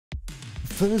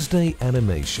Thursday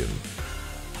Animation.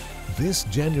 This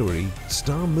January,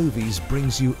 Star Movies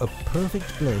brings you a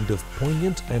perfect blend of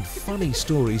poignant and funny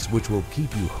stories which will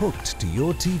keep you hooked to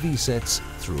your TV sets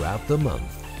throughout the month.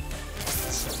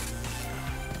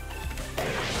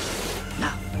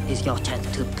 Now is your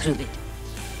chance to prove it.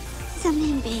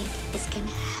 Something big is gonna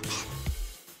happen.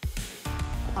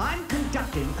 I'm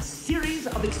conducting a series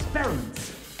of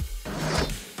experiments.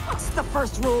 What's the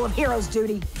first rule of hero's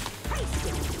duty?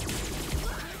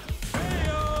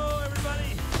 Hey-o,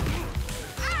 everybody!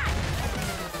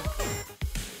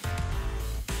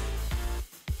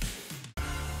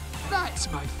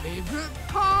 That's my favorite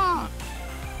part.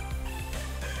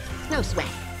 No sweat.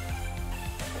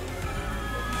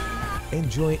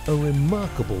 Enjoy a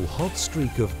remarkable hot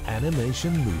streak of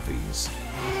animation movies.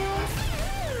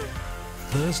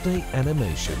 Thursday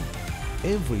Animation.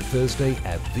 Every Thursday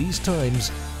at these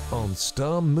times on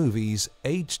Star Movies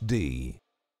HD.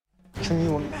 Can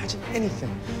you imagine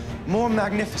anything more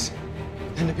magnificent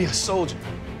than to be a soldier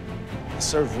and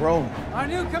serve Rome? Our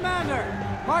new commander,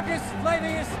 Marcus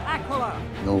Flavius Aquila.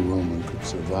 No Roman could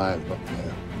survive up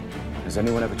there. Has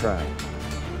anyone ever tried?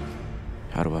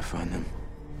 How do I find them?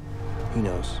 He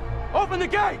knows. Open the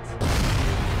gate!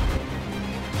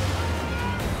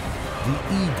 The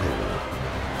Eagle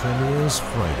premieres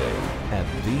Friday at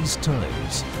these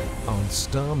times on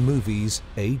Star Movies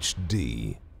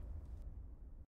HD.